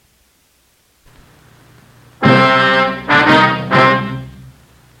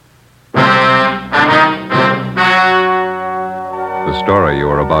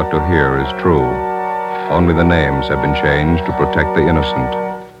about to hear is true. Only the names have been changed to protect the innocent.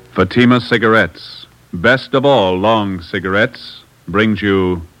 Fatima Cigarettes, best of all long cigarettes, brings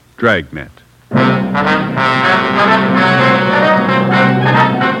you Dragnet.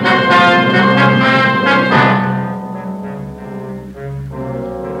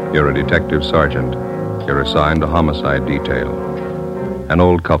 You're a detective sergeant. You're assigned a homicide detail. An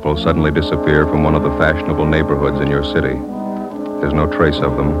old couple suddenly disappear from one of the fashionable neighborhoods in your city. There's no trace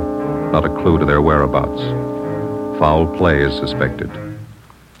of them, not a clue to their whereabouts. Foul play is suspected.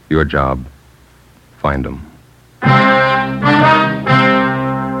 Your job, find them.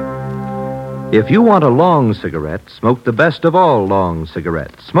 If you want a long cigarette, smoke the best of all long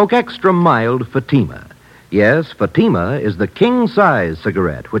cigarettes. Smoke extra mild Fatima. Yes, Fatima is the king-size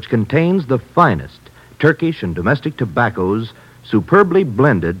cigarette which contains the finest Turkish and domestic tobaccos superbly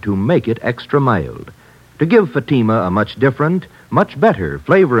blended to make it extra mild, to give Fatima a much different, much better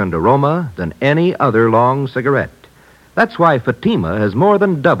flavor and aroma than any other long cigarette. That's why Fatima has more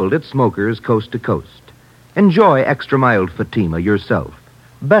than doubled its smokers coast to coast. Enjoy extra mild Fatima yourself.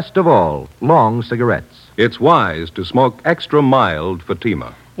 Best of all, long cigarettes. It's wise to smoke extra mild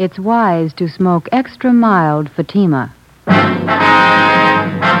Fatima. It's wise to smoke extra mild Fatima.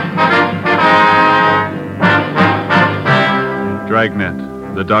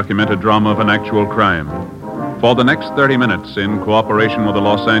 Dragnet, the documented drama of an actual crime. For the next 30 minutes, in cooperation with the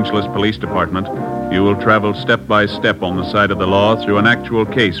Los Angeles Police Department, you will travel step by step on the side of the law through an actual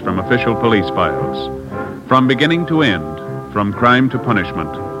case from official police files. From beginning to end, from crime to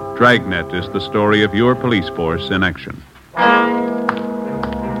punishment, Dragnet is the story of your police force in action.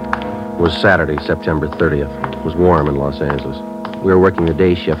 It was Saturday, September 30th. It was warm in Los Angeles. We were working the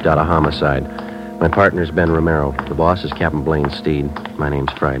day shift out of homicide. My partner's Ben Romero. The boss is Captain Blaine Steed. My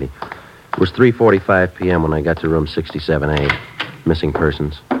name's Friday. It was 3:45 p.m. when I got to room 67A. Missing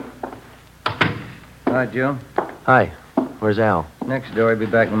persons. Hi, Joe. Hi. Where's Al? Next door. I'll be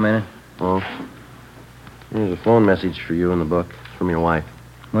back in a minute. Oh. There's a phone message for you in the book. It's from your wife.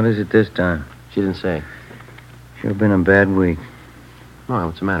 What is it this time? She didn't say. Sure been a bad week. Why,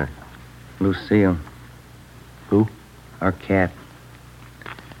 what's the matter? Lucille. Who? Our cat.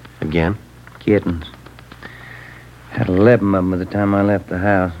 Again? Kittens. Had 11 of them by the time I left the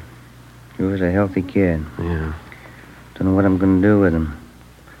house. She was a healthy kid. Yeah. Don't know what I'm going to do with them.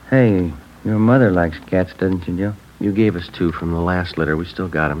 Hey, your mother likes cats, doesn't she, Joe? You gave us 2 from the last litter. We still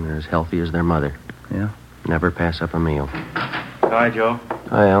got them. They're as healthy as their mother. Yeah? Never pass up a meal. Hi, Joe.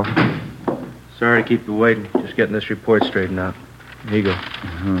 Hi, Al. Sorry to keep you waiting. Just getting this report straightened out. Here you go.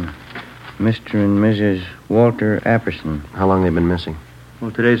 Mm-hmm. Mr. and Mrs. Walter Apperson. How long they been missing?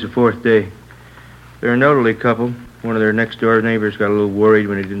 Well, today's the 4th day. They're an elderly couple. One of their next-door neighbors got a little worried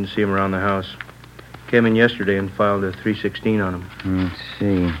when he didn't see them around the house. Came in yesterday and filed a 316 on them. Let's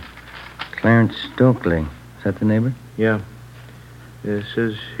see. Clarence Stokely. Is that the neighbor? Yeah. It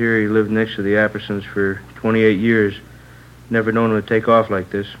says here he lived next to the Appersons for 28 years. Never known him to take off like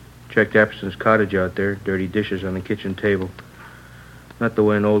this. Checked Apperson's cottage out there. Dirty dishes on the kitchen table. Not the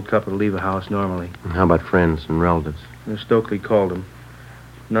way an old couple leave a house normally. And how about friends and relatives? And Stokely called them.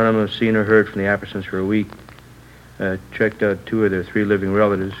 None of them have seen or heard from the Appersons for a week. Checked out 2 of their 3 living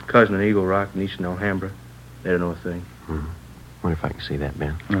relatives, cousin in Eagle Rock, niece in Alhambra. They don't know a thing. Mm-hmm. Wonder if I can see that,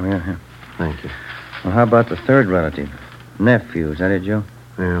 Ben. Oh, yeah. Thank you. Well, how about the 3rd relative? Nephew, is that it, Joe?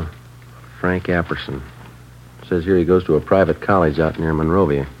 Yeah. Frank Apperson. Says here he goes to a private college out near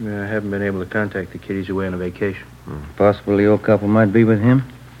Monrovia. Yeah, I haven't been able to contact the kiddies away on a vacation. Possible the old couple might be with him?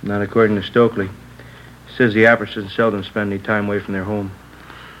 Not according to Stokely. Says the Appersons seldom spend any time away from their home.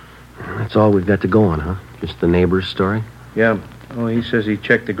 That's all we've got to go on, huh? Just the neighbor's story? Yeah. Oh, he says he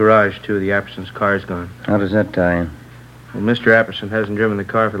checked the garage, too. The Appersons' car's gone. How does that tie in? Well, Mr. Apperson hasn't driven the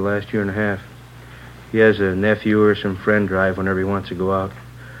car for the last year and a half. He has a nephew or some friend drive whenever he wants to go out.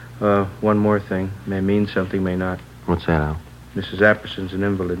 One more thing. May mean something, may not. What's that, Al? Mrs. Apperson's an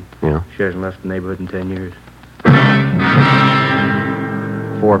invalid. Yeah? She hasn't left the neighborhood in 10 years.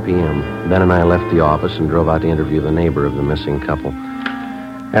 4 p.m. Ben and I left the office and drove out to interview the neighbor of the missing couple.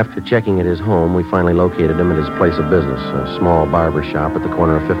 After checking at his home, we finally located him at his place of business, a small barber shop at the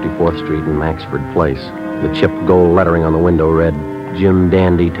corner of 54th Street and Maxford Place. The chipped gold lettering on the window read, Jim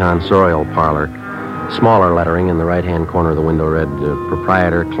Dandy Tonsorial Parlor. Smaller lettering in the right-hand corner of the window read,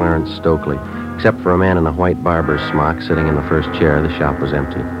 Proprietor Clarence Stokely. Except for a man in a white barber's smock sitting in the first chair, the shop was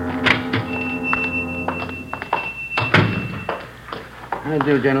empty. How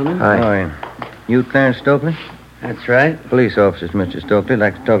do, gentlemen? Hi. You Clarence Stokely? That's right. Police officers, Mr. Stokely. I'd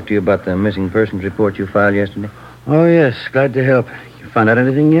like to talk to you about the missing persons report you filed yesterday. Oh, yes. Glad to help. You found out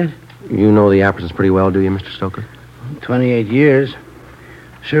anything yet? You know the Appersons pretty well, do you, Mr. Stokely? 28 years.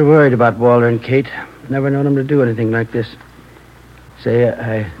 Sure worried about Walter and Kate. Never known them to do anything like this. Say,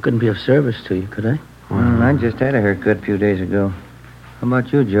 I couldn't be of service to you, could I? I just had a haircut a few days ago. How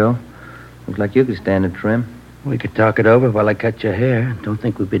about you, Joe? Looks like you could stand a trim. We could talk it over while I cut your hair. Don't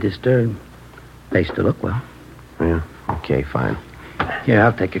think we'd be disturbed. Face to look well. Yeah, okay, fine. Here,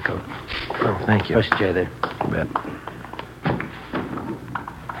 I'll take your coat. Oh, thank you. Push the chair there. You bet.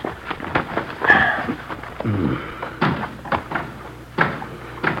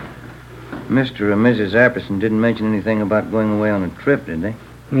 Mr. and Mrs. Apperson didn't mention anything about going away on a trip, did they?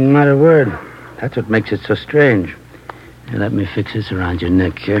 Not a word. That's what makes it so strange. Here, let me fix this around your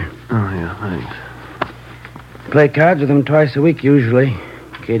neck here. Oh, yeah, thanks. Play cards with them twice a week, usually.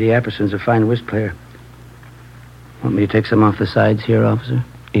 Katie Apperson's a fine whist player. Want me to take some off the sides here, officer?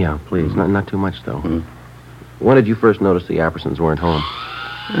 Yeah, please. Not too much, though. When did you first notice the Appersons weren't home?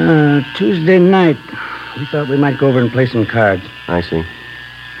 Tuesday night. We thought we might go over and play some cards. I see.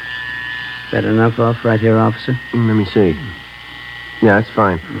 That enough off right here, officer? Let me see. Yeah, that's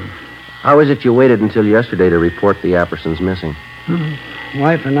fine. How is it you waited until yesterday to report the Appersons missing?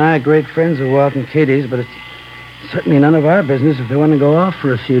 Wife and I are great friends of Walt and Katie's, but it's certainly none of our business if they want to go off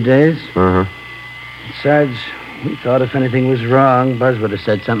for a few days. Uh-huh. Besides, we thought if anything was wrong, Buzz would have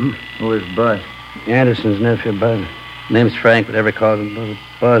said something. Who is Buzz? Anderson's nephew, Buzz. Name's Frank, but everybody calls him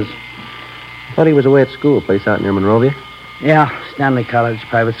Buzz. I thought he was away at school, a place out near Monrovia. Yeah, Stanley College,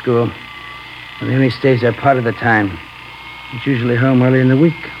 private school. But he only stays there part of the time. He's usually home early in the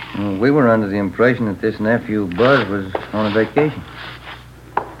week. Well, we were under the impression that this nephew, Buzz, was on a vacation.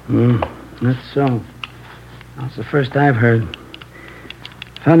 That's so. That's the first I've heard.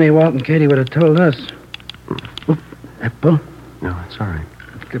 Funny, Walt and Katie would have told us. Oop, that bull. No, it's all right.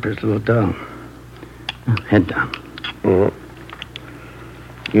 Skipper's little dog. Head down.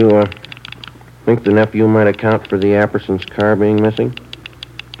 You, think the nephew might account for the Appersons' car being missing?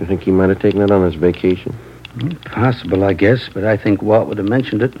 You think he might have taken it on his vacation? Possible, I guess, but I think Walt would have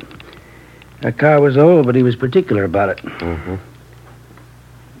mentioned it. That car was old, but he was particular about it. Mm-hmm.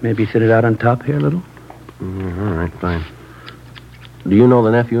 Maybe thin it out on top here a little? All right, fine. Do you know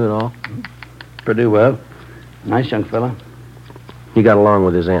the nephew at all? Pretty well. Nice young fella. He got along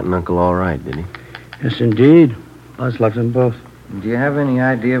with his aunt and uncle all right, did he? Yes, indeed. Buzz loves them both. Do you have any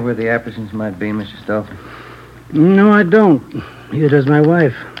idea where the Appersons might be, Mr. Stolfy? No, I don't. Neither does my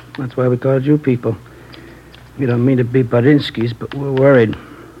wife. That's why we called you people. We don't mean to be Budinskis, but we're worried.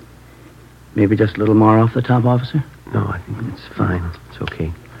 Maybe just a little more off the top, officer? No, I think it's fine. It's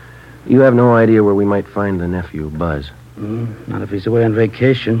okay. You have no idea where we might find the nephew, Buzz? Not if he's away on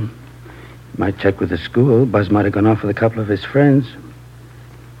vacation. Might check with the school. Buzz might have gone off with a couple of his friends.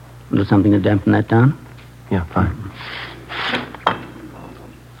 A little something to dampen that down? Yeah, fine.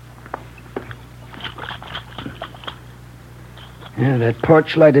 Yeah, that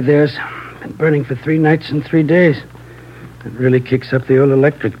porch light of theirs been burning for 3 nights and 3 days. It really kicks up the old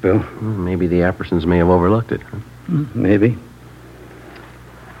electric bill. Maybe the Appersons may have overlooked it. Huh? Maybe.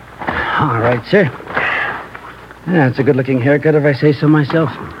 All right, sir. Yeah, it's a good-looking haircut if I say so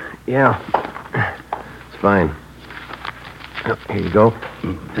myself. Yeah. It's fine. Oh, here you go.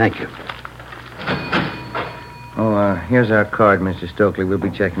 Thank you. Oh, here's our card, Mr. Stokely. We'll be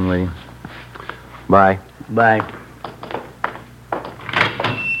checking with you. Bye. Bye.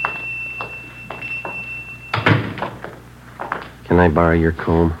 Can I borrow your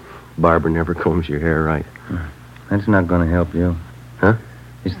comb? Barbara never combs your hair right. That's not going to help you. Huh?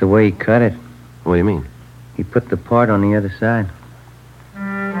 It's the way he cut it. What do you mean? He put the part on the other side.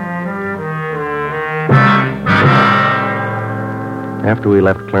 After we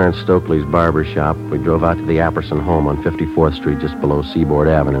left Clarence Stokely's barber shop, we drove out to the Apperson home on 54th Street just below Seaboard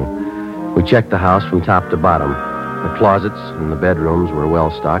Avenue. We checked the house from top to bottom. The closets and the bedrooms were well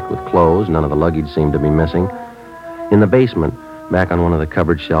stocked with clothes. None of the luggage seemed to be missing. In the basement, back on one of the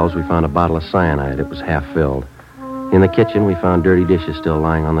cupboard shelves, we found a bottle of cyanide. It was half filled. In the kitchen, we found dirty dishes still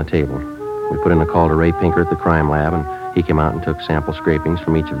lying on the table. We put in a call to Ray Pinker at the crime lab, and he came out and took sample scrapings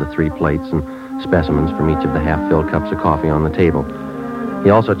from each of the 3 plates and specimens from each of the half-filled cups of coffee on the table. He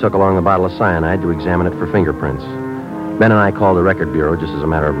also took along the bottle of cyanide to examine it for fingerprints. Ben and I called the record bureau just as a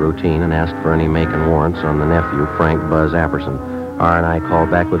matter of routine and asked for any make and warrants on the nephew, Frank Buzz Apperson. R&I called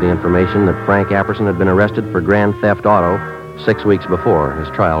back with the information that Frank Apperson had been arrested for grand theft auto 6 weeks before. His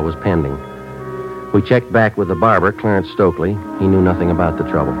trial was pending. We checked back with the barber, Clarence Stokely. He knew nothing about the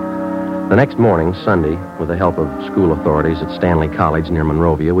trouble. The next morning, Sunday, with the help of school authorities at Stanley College near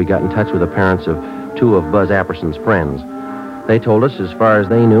Monrovia, we got in touch with the parents of 2 of Buzz Apperson's friends. They told us, as far as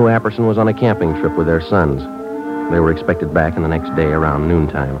they knew, Apperson was on a camping trip with their sons. They were expected back in the next day around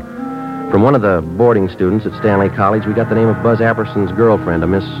noontime. From one of the boarding students at Stanley College, we got the name of Buzz Apperson's girlfriend, a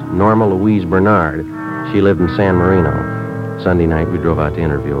Miss Norma Louise Bernard. She lived in San Marino. Sunday night, we drove out to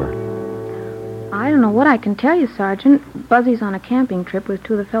interview her. I don't know what I can tell you, Sergeant. Buzzy's on a camping trip with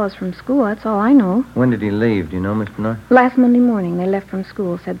two of the fellows from school. That's all I know. When did he leave? Do you know, Miss Bernard? Last Monday morning, they left from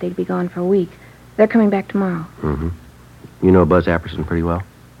school, said they'd be gone for a week. They're coming back tomorrow. Mm-hmm. You know Buzz Apperson pretty well?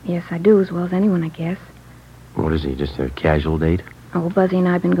 Yes, I do, as well as anyone, I guess. What is he, just a casual date? Oh, Buzzy and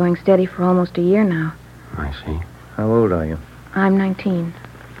I have been going steady for almost a year now. I see. How old are you? I'm 19.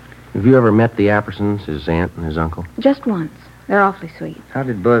 Have you ever met the Appersons, his aunt and his uncle? Just once. They're awfully sweet. How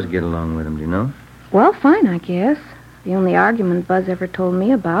did Buzz get along with him, do you know? Well, fine, I guess. The only argument Buzz ever told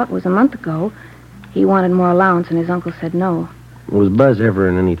me about was a month ago. He wanted more allowance, and his uncle said no. Was Buzz ever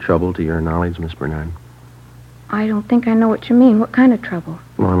in any trouble, to your knowledge, Miss Bernard? I don't think I know what you mean. What kind of trouble?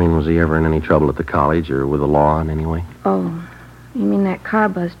 Well, I mean, was he ever in any trouble at the college or with the law in any way? Oh, you mean that car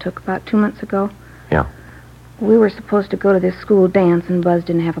Buzz took about 2 months ago? Yeah. We were supposed to go to this school dance, and Buzz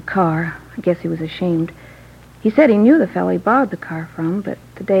didn't have a car. I guess he was ashamed. He said he knew the fellow he borrowed the car from, but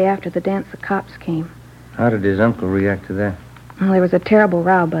the day after the dance, the cops came. How did his uncle react to that? Well, there was a terrible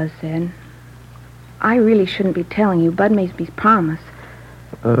row, Buzz said. I really shouldn't be telling you. Bud made me promise.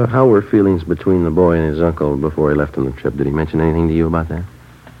 How were feelings between the boy and his uncle before he left on the trip? Did he mention anything to you about that?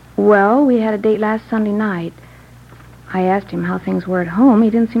 Well, we had a date last Sunday night. I asked him how things were at home. He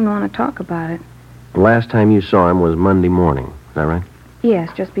didn't seem to want to talk about it. The last time you saw him was Monday morning. Is that right? Yes,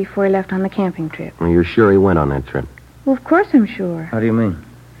 just before he left on the camping trip. Well, you're sure he went on that trip? Well, of course I'm sure. How do you mean?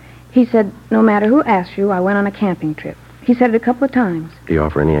 He said, no matter who asks you, I went on a camping trip. He said it a couple of times. Did he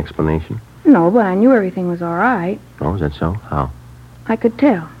offer any explanation? No, but I knew everything was all right. Oh, is that so? How? I could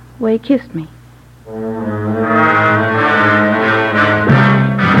tell. The way he kissed me.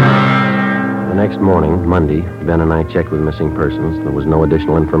 The next morning, Monday, Ben and I checked with missing persons. There was no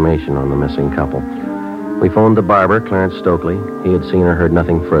additional information on the missing couple. We phoned the barber, Clarence Stokely. He had seen or heard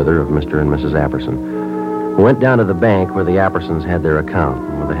nothing further of Mr. and Mrs. Apperson. We went down to the bank where the Appersons had their account.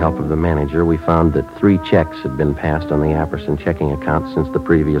 And with the help of the manager, we found that 3 checks had been passed on the Apperson checking account since the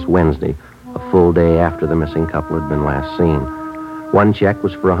previous Wednesday, a full day after the missing couple had been last seen. 1 check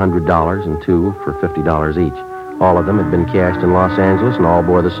was for $100 and 2 for $50 each. All of them had been cashed in Los Angeles and all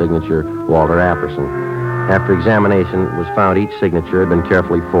bore the signature Walter Apperson. After examination, it was found each signature had been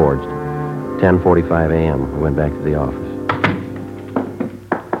carefully forged. 10:45 a.m. We went back to the office.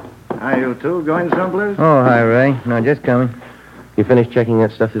 Hi, you two. Going someplace? Oh, hi, Ray. No, just coming. You finished checking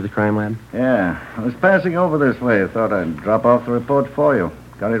that stuff through the crime lab? Yeah. I was passing over this way. I thought I'd drop off the report for you.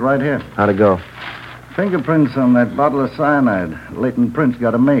 Got it right here. How'd it go? Fingerprints on that bottle of cyanide. Latent prints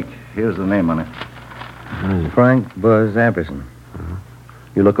got to make. Here's the name on it. Frank Buzz Apperson.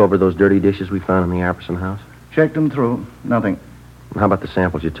 You look over those dirty dishes we found in the Apperson house? Checked them through. Nothing. How about the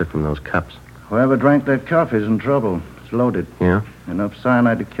samples you took from those cups? Whoever drank that coffee's in trouble. It's loaded. Yeah? Enough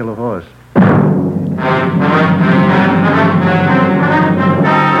cyanide to kill a horse.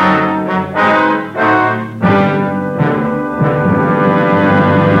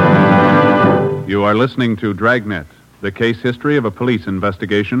 You are listening to Dragnet, the case history of a police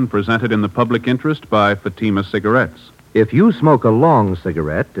investigation presented in the public interest by Fatima Cigarettes. If you smoke a long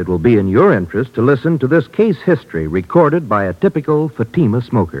cigarette, it will be in your interest to listen to this case history recorded by a typical Fatima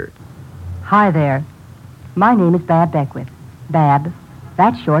smoker. Hi there. My name is Bab Beckwith. Bab.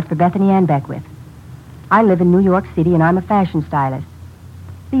 That's short for Bethany Ann Beckwith. I live in New York City, and I'm a fashion stylist.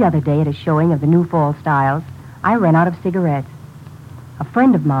 The other day at a showing of the new fall styles, I ran out of cigarettes. A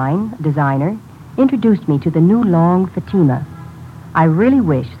friend of mine, a designer, introduced me to the new long Fatima. I really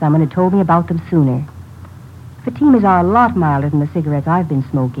wish someone had told me about them sooner. Fatimas are a lot milder than the cigarettes I've been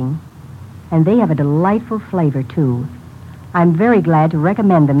smoking, and they have a delightful flavor, too. I'm very glad to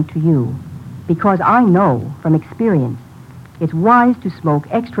recommend them to you, because I know from experience it's wise to smoke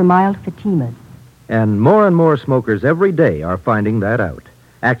extra mild Fatimas. And more smokers every day are finding that out.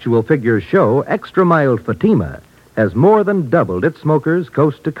 Actual figures show extra mild Fatima has more than doubled its smokers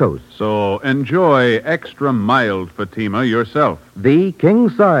coast to coast. So enjoy extra mild Fatima yourself. The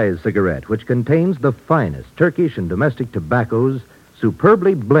king-size cigarette, which contains the finest Turkish and domestic tobaccos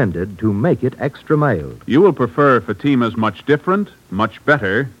superbly blended to make it extra mild. You will prefer Fatima's much different, much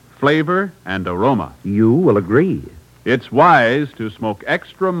better flavor and aroma. You will agree. It's wise to smoke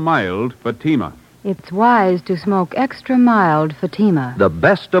extra mild Fatima. It's wise to smoke extra mild Fatima. The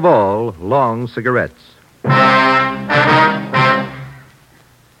best of all long cigarettes.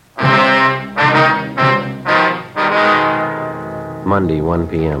 Monday, 1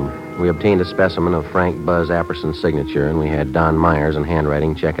 p.m. We obtained a specimen of Frank Buzz Apperson's signature, and we had Don Myers in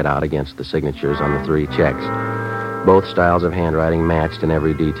handwriting check it out against the signatures on the 3 checks. Both styles of handwriting matched in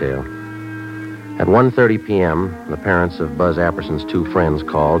every detail. At 1:30 p.m., the parents of Buzz Apperson's two friends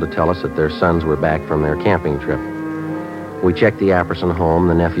called to tell us that their sons were back from their camping trip. We checked the Apperson home.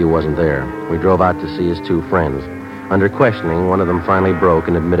 The nephew wasn't there. We drove out to see his two friends. Under questioning, one of them finally broke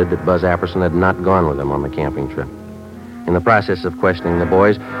and admitted that Buzz Apperson had not gone with them on the camping trip. In the process of questioning the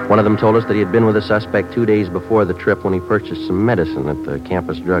boys, one of them told us that he had been with the suspect 2 days before the trip when he purchased some medicine at the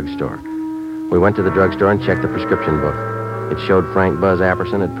campus drugstore. We went to the drugstore and checked the prescription book. It showed Frank Buzz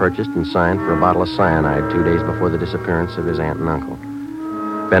Apperson had purchased and signed for a bottle of cyanide 2 days before the disappearance of his aunt and uncle.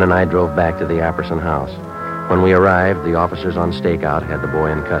 Ben and I drove back to the Apperson house. When we arrived, the officers on stakeout had the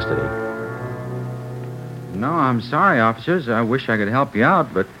boy in custody. No, I'm sorry, officers. I wish I could help you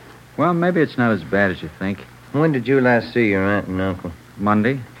out, but, well, maybe it's not as bad as you think. When did you last see your aunt and uncle?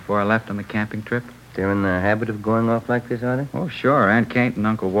 Monday, before I left on the camping trip. They're in the habit of going off like this, are they? Oh, sure. Aunt Kate and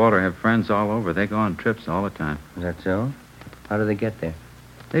Uncle Walter have friends all over. They go on trips all the time. Is that so? How do they get there?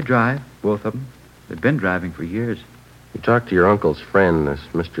 They drive, both of them. They've been driving for years. You talked to your uncle's friend, this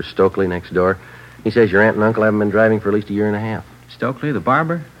Mr. Stokely next door. He says your aunt and uncle haven't been driving for at least a year and a half. Stokely, the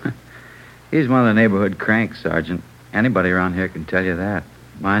barber? He's one of the neighborhood cranks, Sergeant. Anybody around here can tell you that.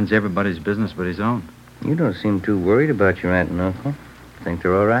 Minds everybody's business but his own. You don't seem too worried about your aunt and uncle. Think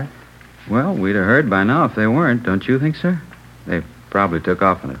they're all right? Well, we'd have heard by now if they weren't, don't you think, sir? They probably took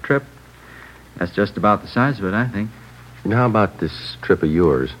off on a trip. That's just about the size of it, I think. And how about this trip of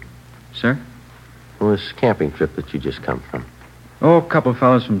yours? Sir? Well, this camping trip that you just come from. Oh, a couple of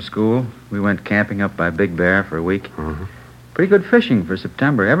fellows from school. We went camping up by Big Bear for a week. Mm-hmm. Pretty good fishing for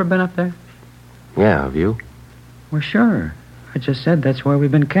September. Ever been up there? Yeah, have you? Well, sure. I just said that's where we've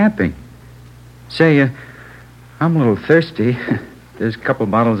been camping. Say, I'm a little thirsty. There's a couple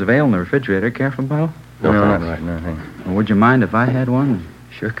bottles of ale in the refrigerator. Care for a bottle? No, not right now, thanks. Well, would you mind if I had one?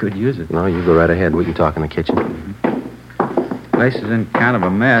 Sure could use it. No, you go right ahead. We can talk in the kitchen. Place is in kind of a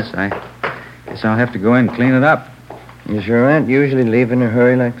mess. I guess I'll have to go in and clean it up. Does your aunt usually leave in a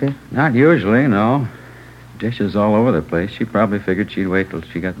hurry like this? Not usually, no. Dishes all over the place. She probably figured she'd wait till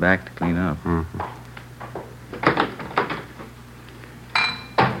she got back to clean up. Mm-hmm.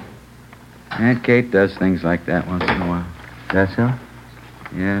 Aunt Kate does things like that once in a while. That so?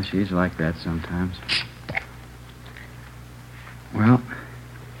 Yeah, she's like that sometimes. Well,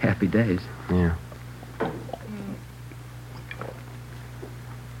 happy days. Yeah.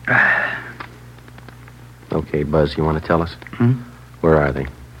 Okay, Buzz, you want to tell us? Where are they?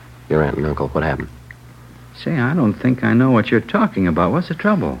 Your aunt and uncle, what happened? Say, I don't think I know what you're talking about. What's the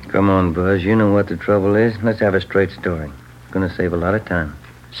trouble? Come on, Buzz. You know what the trouble is. Let's have a straight story. It's going to save a lot of time.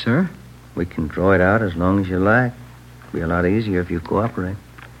 Sir? We can draw it out as long as you like. It'll be a lot easier if you cooperate.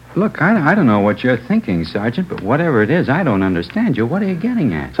 Look, I don't know what you're thinking, Sergeant, but whatever it is, I don't understand you. What are you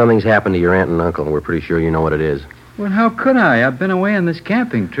getting at? Something's happened to your aunt and uncle, and we're pretty sure you know what it is. Well, how could I? I've been away on this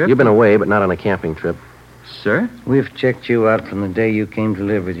camping trip. You've been away, but not on a camping trip. Sir? We've checked you out from the day you came to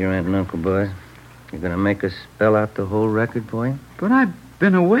live with your aunt and uncle, Buzz. You're going to make us spell out the whole record for you? But I've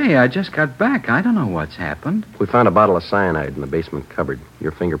been away. I just got back. I don't know what's happened. We found a bottle of cyanide in the basement cupboard.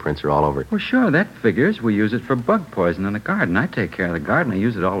 Your fingerprints are all over it. Well, sure, that figures. We use it for bug poison in the garden. I take care of the garden. I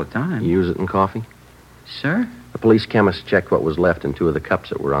use it all the time. You use it in coffee? Sir? The police chemist checked what was left in 2 of the cups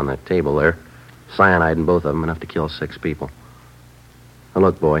that were on that table there. Cyanide in both of them, enough to kill 6 people. Now,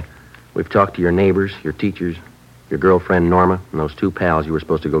 look, boy, we've talked to your neighbors, your teachers, your girlfriend, Norma, and those 2 pals you were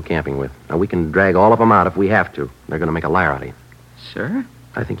supposed to go camping with. Now, we can drag all of them out if we have to. They're going to make a liar out of you. Sir?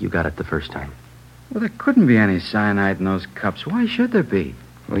 I think you got it the first time. Well, there couldn't be any cyanide in those cups. Why should there be?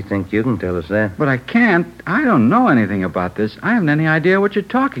 We think you can tell us that. But I can't. I don't know anything about this. I haven't any idea what you're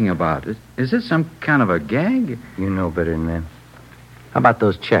talking about. Is this some kind of a gag? You know better than that. How about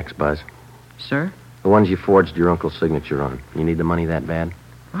those checks, Buzz? Sir? The ones you forged your uncle's signature on. You need the money that bad?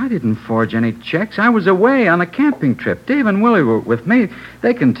 I didn't forge any checks. I was away on a camping trip. Dave and Willie were with me.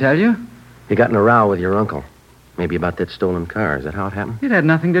 They can tell you. You got in a row with your uncle. Maybe about that stolen car. Is that how it happened? It had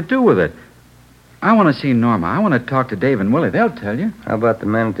nothing to do with it. I want to see Norma. I want to talk to Dave and Willie. They'll tell you. How about the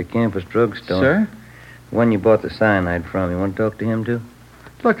man at the campus drugstore? Sir? The one you bought the cyanide from. You want to talk to him, too?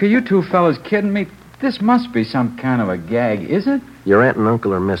 Look, are you 2 fellas kidding me? This must be some kind of a gag, is it? Your aunt and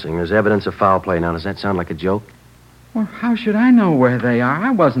uncle are missing. There's evidence of foul play. Now, does that sound like a joke? Well, how should I know where they are? I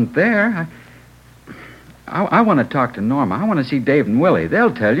wasn't there. I want to talk to Norma. I want to see Dave and Willie.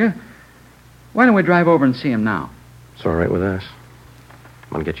 They'll tell you. Why don't we drive over and see him now? It's all right with us.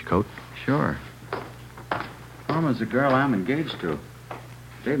 Want to get your coat? Sure. Norma's the girl I'm engaged to.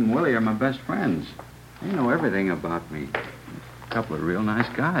 Dave and Willie are my best friends. They know everything about me. A couple of real nice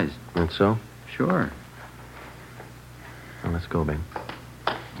guys. That's so? Sure. Well, let's go, Ben.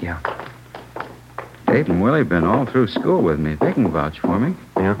 Yeah. Dave and Willie have been all through school with me. They can vouch for me.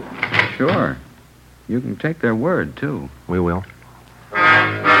 Yeah? Sure. You can take their word, too. We will.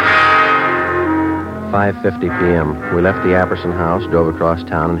 5:50 p.m. We left the Apperson house, drove across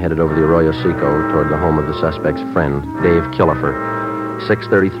town, and headed over the Arroyo Seco toward the home of the suspect's friend, Dave Killifer.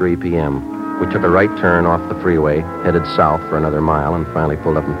 6:33 p.m. We took a right turn off the freeway, headed south for another mile, and finally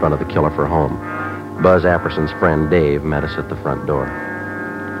pulled up in front of the Killifer home. Buzz Apperson's friend, Dave, met us at the front door.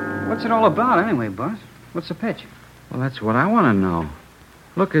 What's it all about, anyway, Buzz? What's the pitch? Well, that's what I want to know.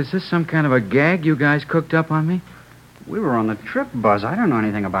 Look, is this some kind of a gag you guys cooked up on me? We were on the trip, Buzz. I don't know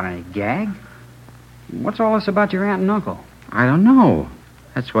anything about any gag. What's all this about your aunt and uncle? I don't know.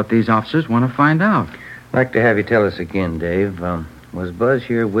 That's what these officers want to find out. I'd like to have you tell us again, Dave. Was Buzz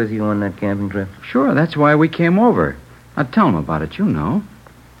here with you on that camping trip? Sure, that's why we came over. Now, tell him about it, you know.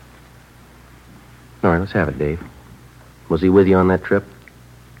 All right, let's have it, Dave. Was he with you on that trip?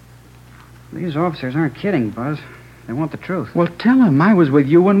 These officers aren't kidding, Buzz. They want the truth. Well, tell him I was with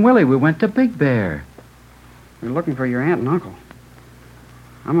you and Willie. We went to Big Bear. We're looking for your aunt and uncle.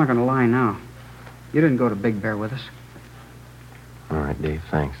 I'm not going to lie now. You didn't go to Big Bear with us. All right, Dave,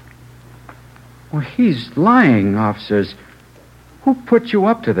 thanks. Well, he's lying, officers. Who put you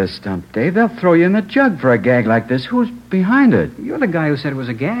up to this stunt, Dave? They'll throw you in the jug for a gag like this. Who's behind it? You're the guy who said it was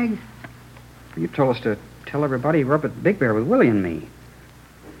a gag. You told us to tell everybody you were up at Big Bear with Willie and me.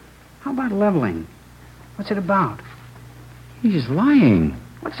 How about leveling? What's it about? He's lying.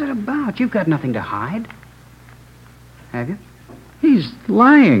 What's it about? You've got nothing to hide. Have you? He's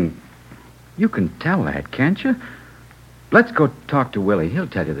lying. You can tell that, can't you? Let's go talk to Willie. He'll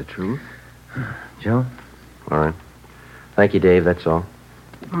tell you the truth. Joe? All right. Thank you, Dave, that's all.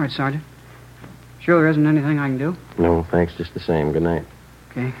 All right, Sergeant. Sure there isn't anything I can do? No, thanks, just the same. Good night.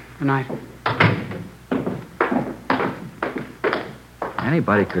 Okay, good night.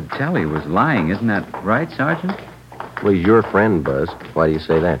 Anybody could tell he was lying, isn't that right, Sergeant? Well, he's your friend, Buzz. Why do you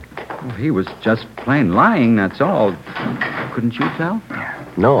say that? Well, he was just plain lying, that's all. Couldn't you tell?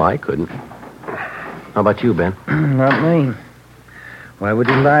 No, I couldn't. How about you, Ben? Not me. Why would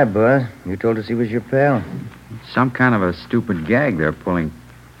he lie, Buzz? You told us he was your pal. Some kind of a stupid gag they're pulling.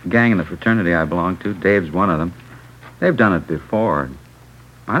 The gang in the fraternity I belong to, Dave's one of them. They've done it before.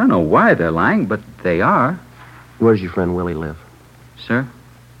 I don't know why they're lying, but they are. Where's your friend Willie live? Sir?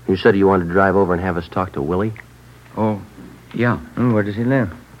 You said you wanted to drive over and have us talk to Willie? Oh, yeah. Where does he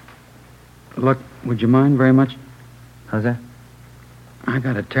live? Look, would you mind very much? How's that? I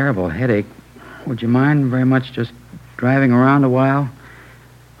got a terrible headache. Would you mind very much just driving around a while?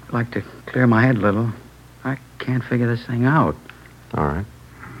 I'd like to clear my head a little. I can't figure this thing out. All right.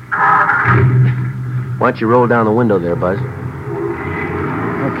 Why don't you roll down the window there, Buzz?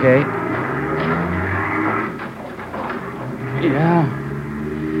 Okay. Yeah.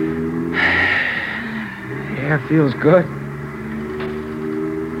 The air feels good.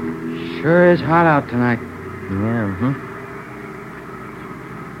 Sure is hot out tonight. Yeah,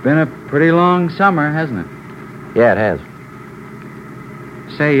 Been a pretty long summer, hasn't it? Yeah, it has.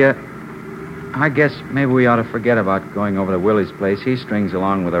 Say, I guess maybe we ought to forget about going over to Willie's place. He strings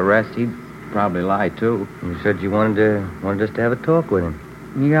along with the rest. He'd probably lie, too. You said you wanted us to have a talk with him.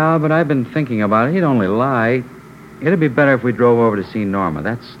 Yeah, but I've been thinking about it. He'd only lie. It'd be better if we drove over to see Norma.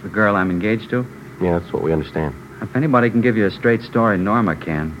 That's the girl I'm engaged to. Yeah, that's what we understand. If anybody can give you a straight story, Norma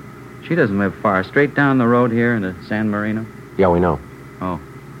can. She doesn't live far. Straight down the road here into San Marino. Yeah, we know. Oh.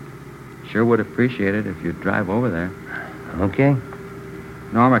 Sure would appreciate it if you'd drive over there. Okay.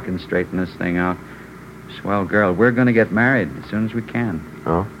 Norma can straighten this thing out. Swell girl. We're going to get married as soon as we can.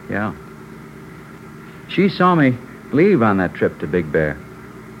 Oh? Yeah. She saw me leave on that trip to Big Bear.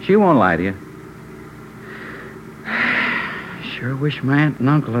 She won't lie to you. Sure wish my aunt and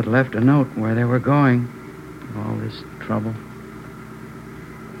uncle had left a note where they were going. All this trouble.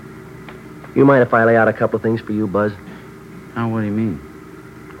 You mind if I lay out a couple of things for you, Buzz? Now, what do you mean?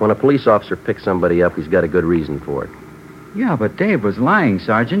 When a police officer picks somebody up, he's got a good reason for it. Yeah, but Dave was lying,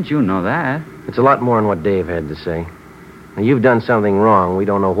 Sergeant. You know that. It's a lot more than what Dave had to say. Now, you've done something wrong. We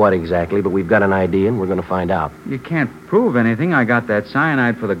don't know what exactly, but we've got an idea, and we're going to find out. You can't prove anything. I got that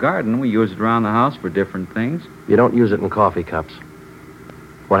cyanide for the garden. We use it around the house for different things. You don't use it in coffee cups.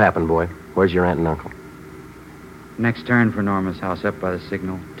 What happened, boy? Where's your aunt and uncle? Next turn for Norma's house, up by the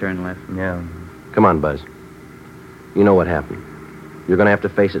signal. Turn left. Yeah. Come on, Buzz. You know what happened. You're going to have to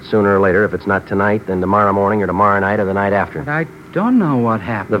face it sooner or later. If it's not tonight, then tomorrow morning or tomorrow night or the night after. But I don't know what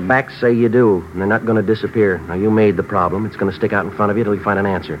happened. The facts say you do, and they're not going to disappear. Now, you made the problem. It's going to stick out in front of you till you find an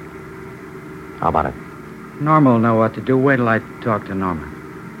answer. How about it? Norma will know what to do. Wait till I talk to Norma.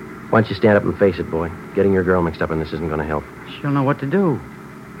 Why don't you stand up and face it, boy? Getting your girl mixed up in this isn't going to help. She'll know what to do.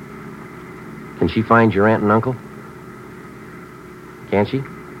 Can she find your aunt and uncle? Can she?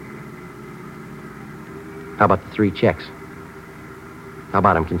 How about the 3 checks? How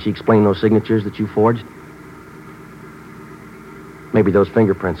about them? Can she explain those signatures that you forged? Maybe those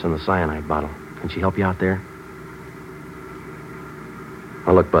fingerprints on the cyanide bottle. Can she help you out there?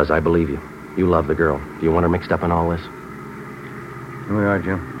 Now, look, Buzz, I believe you. You love the girl. Do you want her mixed up in all this? Here we are,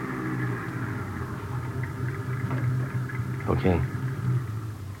 Joe. Okay.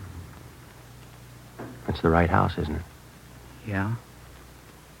 That's the right house, isn't it? Yeah.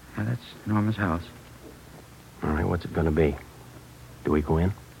 Yeah, that's Norma's house. All right, what's it going to be? Do we go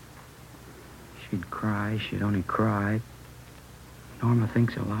in? She'd cry. She'd only cry. Norma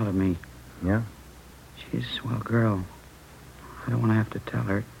thinks a lot of me. Yeah? She's a swell girl. I don't want to have to tell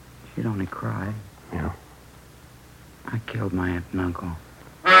her. She'd only cry. Yeah. I killed my aunt and uncle.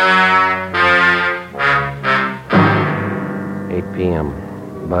 8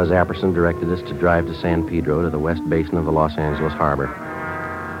 p.m. Buzz Apperson directed us to drive to San Pedro to the west basin of the Los Angeles harbor.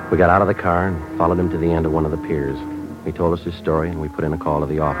 We got out of the car and followed him to the end of one of the piers. He told us his story, and we put in a call to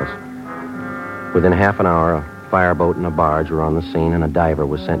the office. Within half an hour, a fireboat and a barge were on the scene, and a diver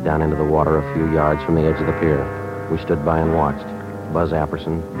was sent down into the water a few yards from the edge of the pier. We stood by and watched. Buzz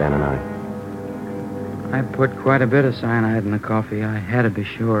Apperson, Ben, and I. I put quite a bit of cyanide in the coffee. I had to be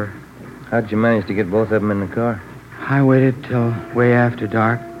sure. How'd you manage to get both of them in the car? I waited till way after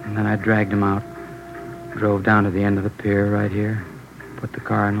dark, and then I dragged them out. Drove down to the end of the pier right here. Put the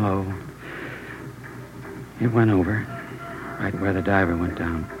car in low. It went over, right where the diver went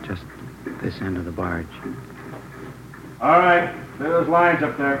down, just this end of the barge. All right. Clear those lines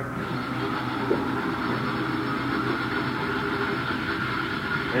up there.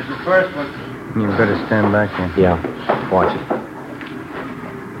 Here's the first one. You better stand back there. Yeah, watch it.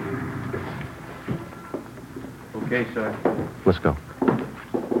 Okay, sir. Let's go.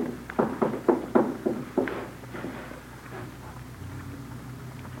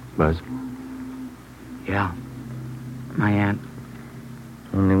 Buzz? Yeah. My aunt.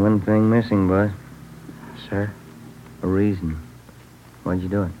 Only one thing missing, Buzz. Sir? A reason. Why'd you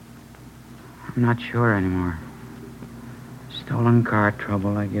do it? I'm not sure anymore. Stolen car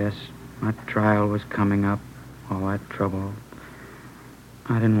trouble, I guess. My trial was coming up. All that trouble.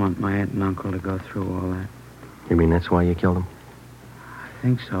 I didn't want my aunt and uncle to go through all that. You mean that's why you killed him? I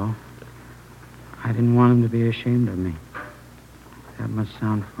think so. I didn't want them to be ashamed of me. That must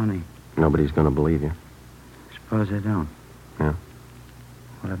sound funny. Nobody's going to believe you. Suppose they don't. Yeah.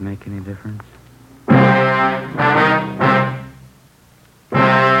 Will it make any difference?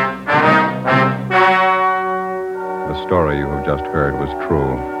 The story you have just heard was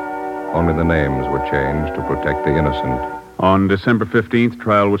true. Only the names were changed to protect the innocent. On December 15th,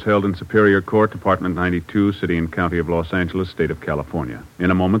 trial was held in Superior Court, Department 92, City and County of Los Angeles, State of California.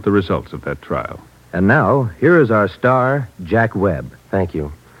 In a moment, the results of that trial. And now, here is our star, Jack Webb. Thank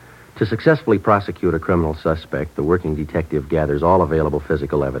you. To successfully prosecute a criminal suspect, the working detective gathers all available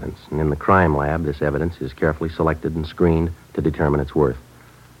physical evidence. And in the crime lab, this evidence is carefully selected and screened to determine its worth.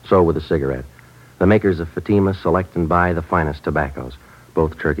 So with a cigarette. The makers of Fatima select and buy the finest tobaccos,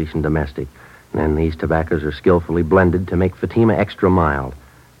 both Turkish and domestic. And then these tobaccos are skillfully blended to make Fatima extra mild.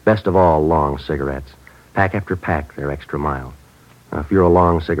 Best of all, long cigarettes. Pack after pack, they're extra mild. Now, if you're a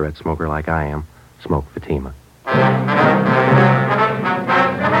long cigarette smoker like I am, smoke Fatima.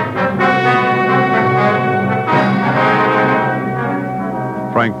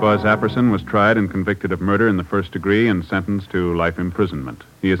 Frank Buzz Apperson was tried and convicted of murder in the first degree and sentenced to life imprisonment.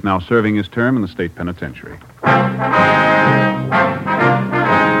 He is now serving his term in the state penitentiary.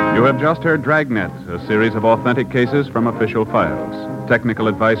 You have just heard Dragnet, a series of authentic cases from official files. Technical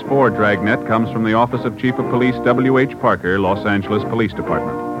advice for Dragnet comes from the Office of Chief of Police W.H. Parker, Los Angeles Police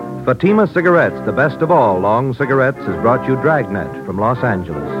Department. Fatima Cigarettes, the best of all long cigarettes, has brought you Dragnet from Los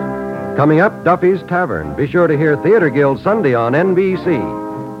Angeles. Coming up, Duffy's Tavern. Be sure to hear Theater Guild Sunday on NBC.